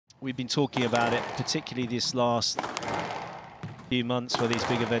we've been talking about it, particularly this last few months where these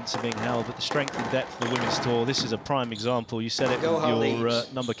big events are being held, but the strength and depth of the women's tour, this is a prime example. You said it with your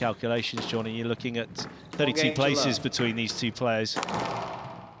number calculations, Johnny. You're looking at 32 places between these two players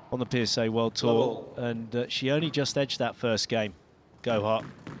on the PSA World Tour, and she only just edged that first game, Gohar.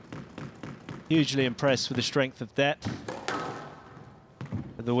 Hugely impressed with the strength of depth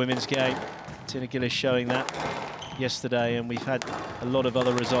of the women's game. Tina Gillis showing that yesterday, and we've had a lot of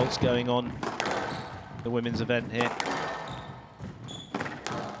other results going on the women's event here.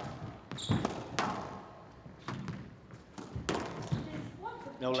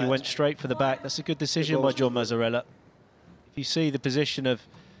 She went straight for the back. That's a good decision by John Mazzarella. If you see the position of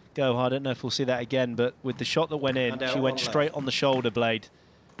Gohar, I don't know if we'll see that again, but with the shot that went in, she went straight on the shoulder blade.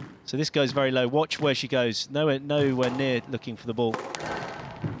 So this goes very low. Watch where she goes. Nowhere near looking for the ball.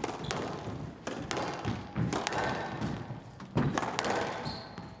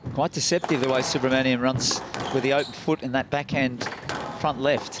 Quite deceptive the way Subramaniam runs with the open foot in that backhand front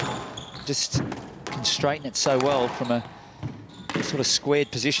left. Just can straighten it so well from a sort of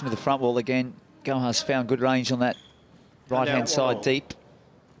squared position to the front wall. Again, Gohar's found good range on that right-hand side deep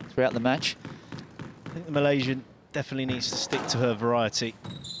throughout the match. I think the Malaysian definitely needs to stick to her variety.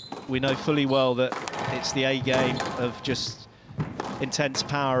 We know fully well that it's the A game of just intense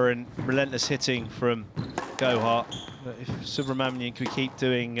power and relentless hitting from Gohar. But if Subramaniam could keep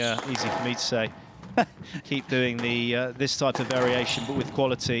doing, easy for me to say, keep doing the this type of variation but with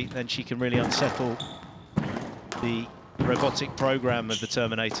quality, then she can really unsettle the robotic program of the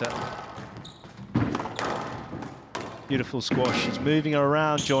Terminator. Beautiful squash. She's moving her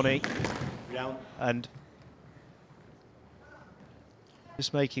around, Johnny. And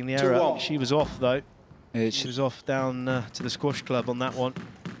just making the error. She was off, though. She was off down to the squash club on that one.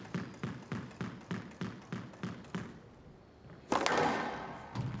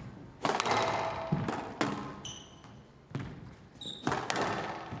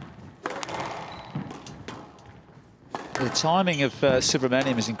 The timing of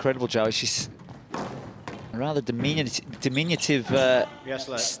Subramaniam is incredible, Joe. She's a rather diminutive height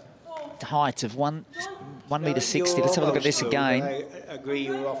of 1.60 meters. Let's have a look at this again. I agree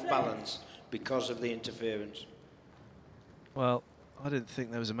you're off balance because of the interference. Well, I didn't think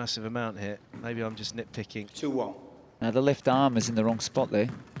there was a massive amount here. Maybe I'm just nitpicking. 2-1. Now the left arm is in the wrong spot there.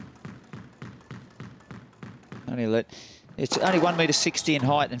 It's only 1.60 meters in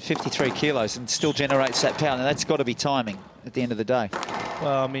height and 53 kilos and still generates that power. Now that's got to be timing at the end of the day.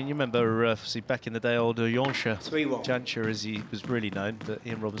 Well, I mean, you remember, see, back in the day, old Yonsha, 3-1. Jancha, as he was really known, but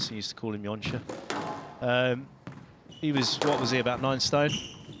Ian Robinson used to call him Yonsha. He was, what was he, about 9 stone?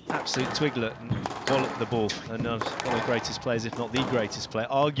 Absolute twiglet and walloped the ball. And one of the greatest players, if not the greatest player,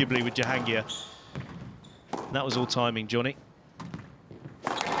 arguably with Jahangir. And that was all timing, Johnny.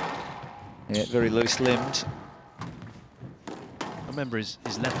 Yeah, very loose-limbed. I remember his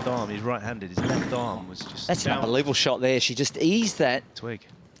left arm, he's right-handed, his left arm was just... That's an unbelievable shot there. She just eased that. Twig.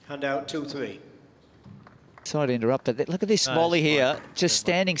 Hand out 2-3. Sorry to interrupt, but look at this volley here, just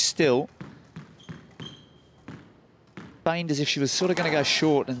standing still. Feigned as if she was sort of going to go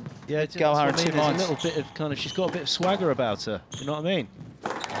short and Gohar in 2 lines. There's a little bit of kind of, she's got a bit of swagger about her, you know what I mean?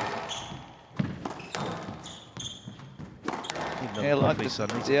 Look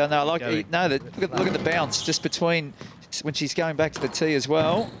at the bounce just between when she's going back to the tee as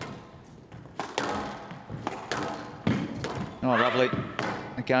well. Oh, lovely.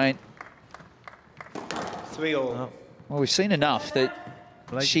 Again. 3-all. Oh. Well, we've seen enough that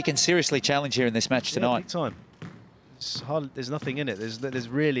she can seriously challenge here in this match tonight. Big time. It's hard, there's nothing in it. There's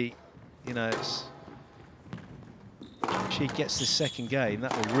really, you know, if she gets this second game,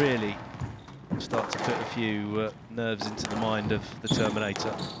 that will really start to put a few nerves into the mind of the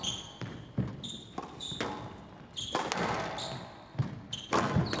Terminator.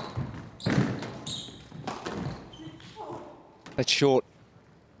 That's short,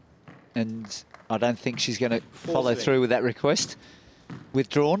 and I don't think she's going to follow through with that request.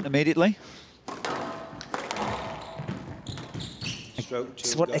 Withdrawn immediately.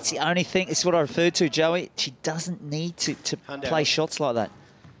 It's the only thing, it's what I referred to, Joey. She doesn't need to play shots like that.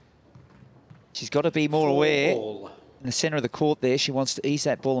 She's got to be more aware. In the centre of the court there, she wants to ease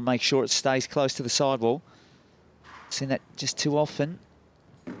that ball and make sure it stays close to the sidewall. Seen that just too often.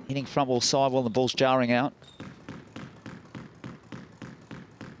 Hitting front wall, sidewall, and the ball's jarring out.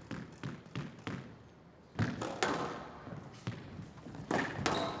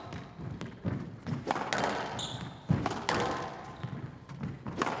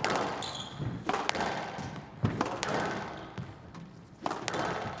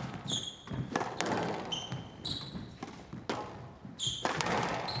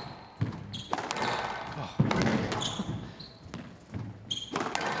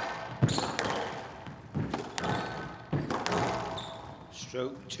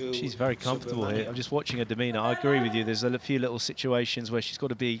 through to She's very comfortable here. I'm just watching her demeanour. I agree with you. There's a few little situations where she's got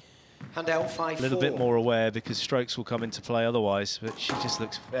to be hand out 5-4. a little bit more aware because strokes will come into play otherwise. But she just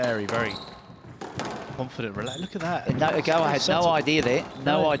looks very, very confident. Look at that. No, Gohar had no idea there.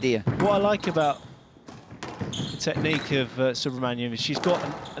 No idea. What I like about the technique of Subramaniam is she's got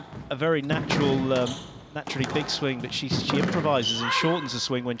a very naturally big swing, but she improvises and shortens the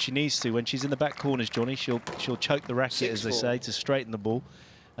swing when she needs to. When she's in the back corners, Johnny, she'll choke the racket, as they say, to straighten the ball.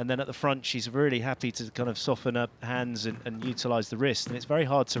 And then at the front, she's really happy to kind of soften her hands and utilise the wrist. And it's very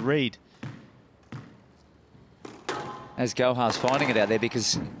hard to read. As Gohar's finding it out there,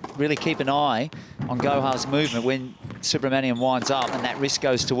 because really keep an eye on Gohar's movement when Subramaniam winds up and that wrist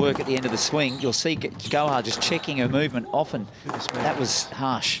goes to work at the end of the swing. You'll see Gohar just checking her movement often. That was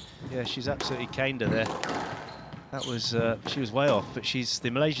harsh. Yeah, she's absolutely caned her there. That was, she was way off, but she's the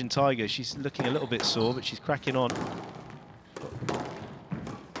Malaysian Tiger. She's looking a little bit sore, but she's cracking on.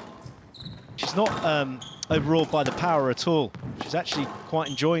 She's not overawed by the power at all. She's actually quite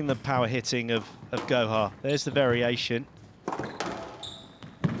enjoying the power hitting of Gohar. There's the variation.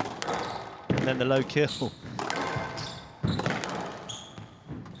 And then the low kill.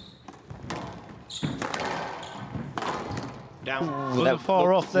 Down. Ooh, a little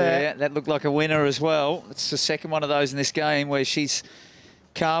far off there. Yeah, that looked like a winner as well. It's the second one of those in this game where she's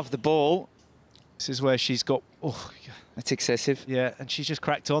carved the ball. This is where she's got... Oh, that's excessive. Yeah, and she's just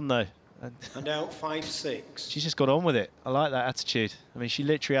cracked on, though. And out 5-6. She's just got on with it. I like that attitude. I mean, she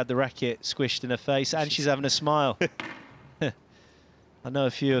literally had the racket squished in her face, and she's having a smile. I know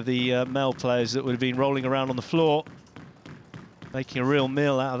a few of the male players that would have been rolling around on the floor, making a real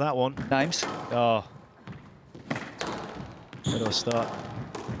meal out of that one. Names? Oh. Where do I start?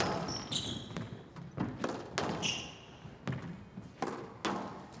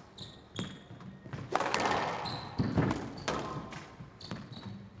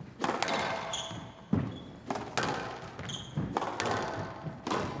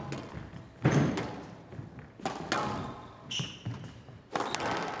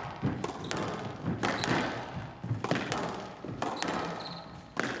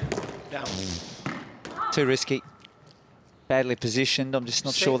 Too risky. Badly positioned. I'm just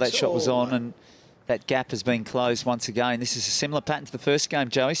not sure that shot was on, and that gap has been closed once again. This is a similar pattern to the first game,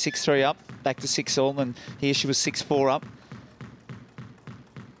 Joey. 6-3 up, back to 6-all, and here she was 6-4 up.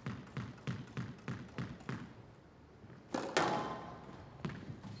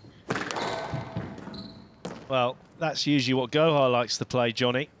 Well, that's usually what Gohar likes to play,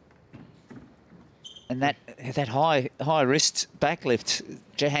 Johnny. And that high wrist backlift,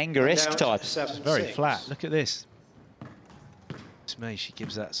 Jahangir-esque type. It's very flat. Look at this. It's me. She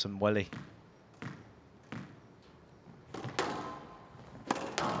gives that some welly.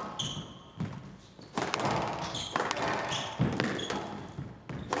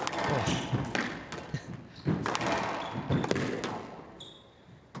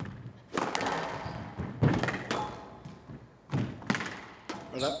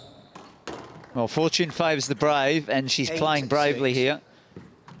 Well, fortune favours the brave, and she's playing bravely here.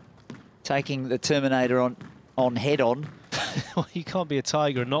 Taking the Terminator on head-on. Well, you can't be a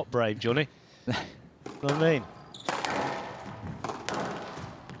tiger and not brave, Johnny. You know what I mean?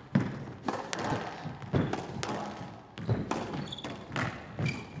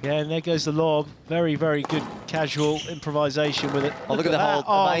 Yeah, and there goes the lob. Very, very good casual improvisation with it. Oh, look at the hold.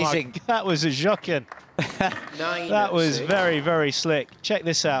 Amazing. That was a jokin. That was very, very slick. Check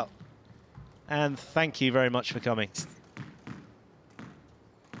this out. And thank you very much for coming.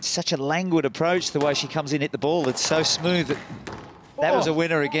 Such a languid approach, the way she comes in at the ball. It's so smooth. That was a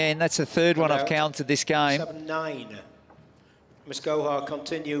winner again. That's the third one I've counted this game. 7-9. Miss Gohar,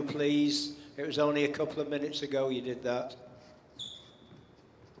 continue, please. It was only a couple of minutes ago you did that.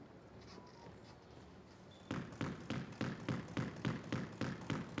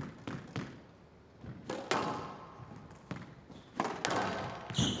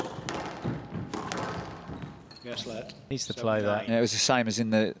 Yes, let. Needs to play that. Yeah, it was the same as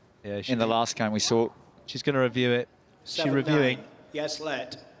in the last game we saw. She's going to review it. Is she reviewing? Yes,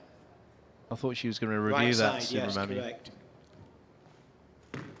 let. I thought she was going to review that. Side, yes, correct.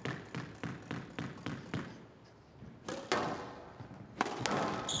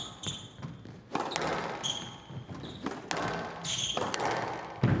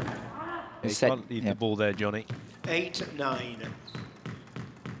 You can't leave the ball there, Johnny. 8-9.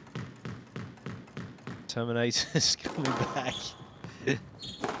 Terminator's coming back.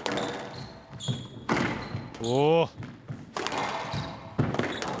 Oh.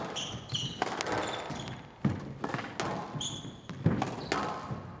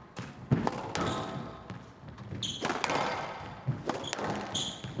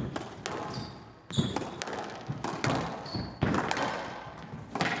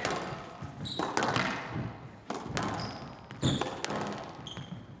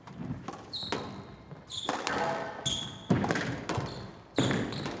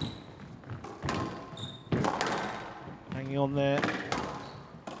 on there.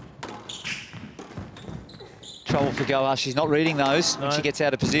 Trouble for Gohar. She's not reading those No. when she gets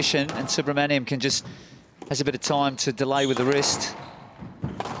out of position, and Subramaniam has a bit of time to delay with the wrist.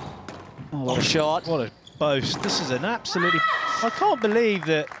 Oh, what a shot. What a boast. This is an absolutely... I can't believe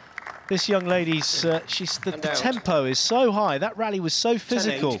that this young lady's... the tempo is so high. That rally was so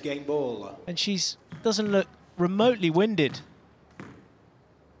physical. 10-8 game ball. And doesn't look remotely winded.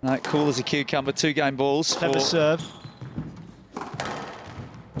 No, cool as a cucumber. 2 game balls. Clever serve.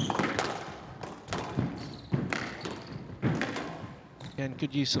 Again,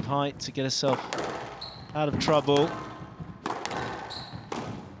 good use of height to get herself out of trouble.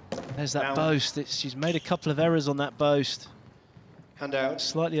 There's that boast. She's made a couple of errors on that boast. Hand out.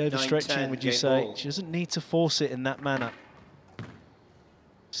 Slightly overstretching, would you say? Ball. She doesn't need to force it in that manner.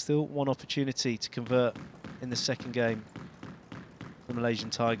 Still one opportunity to convert in the second game. The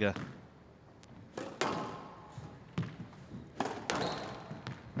Malaysian Tiger.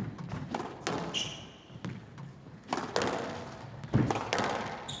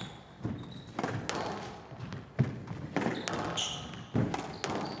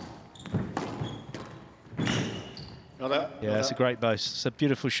 Yeah, it's a great boast. It's a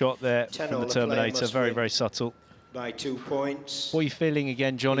beautiful shot there from the Terminator. Very, very subtle. By 2 points. What are you feeling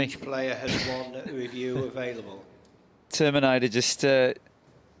again, Johnny? Each player has one review available. Terminator just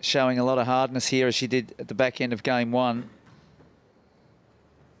showing a lot of hardness here, as she did at the back end of game 1.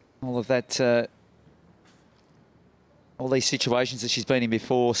 All of that, all these situations that she's been in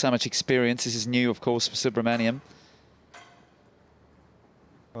before, so much experience. This is new, of course, for Subramaniam.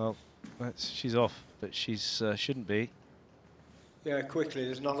 Well, she's off, but she's shouldn't be. Yeah, quickly.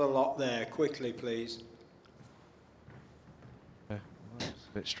 There's not a lot there. Quickly, please. Yeah, well, it's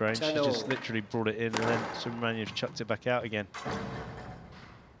a bit strange. She 10-all. just literally brought it in, and then Subramaniam chucked it back out again.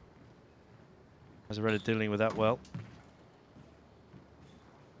 Azarella dealing with that well.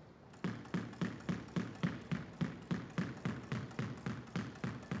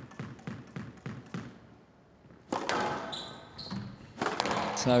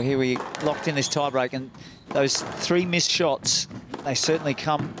 So here we locked in this tiebreak, and those 3 missed shots, they certainly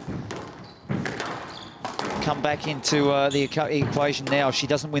come back into the equation now if she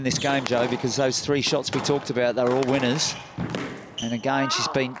doesn't win this game, Joe, because those 3 shots we talked about, they were all winners. And again, she's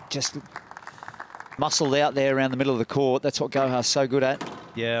been just muscled out there around the middle of the court. That's what Gohar's so good at.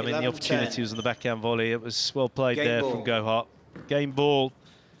 Yeah, I mean, the opportunity was on the backhand volley. It was well played there from Gohar. Game ball.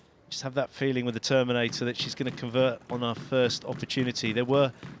 Just have that feeling with the Terminator that she's going to convert on our first opportunity. There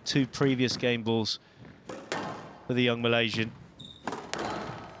were 2 previous game balls for the young Malaysian.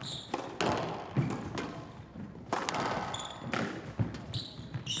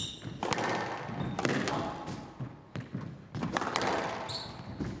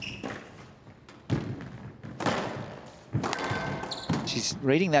 She's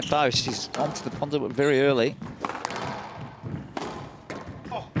reading that boast. She's onto it very early.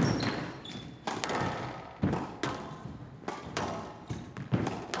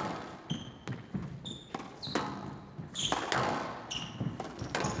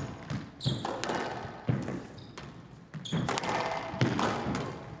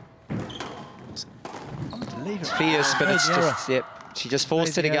 Fierce, but it's just, yep, she just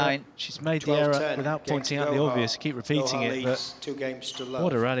forced it again. She's made the error without pointing out the obvious. Keep repeating it, but 2 games to love.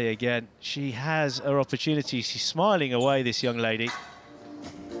 what a rally again. She has her opportunity. She's smiling away, this young lady.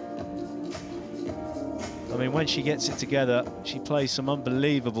 I mean, when she gets it together, she plays some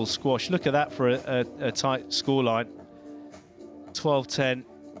unbelievable squash. Look at that for a tight scoreline. 12-10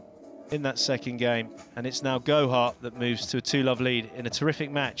 in that second game. And it's now Gohar that moves to a 2-love lead in a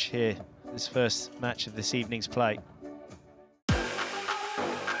terrific match here. This first match of this evening's play.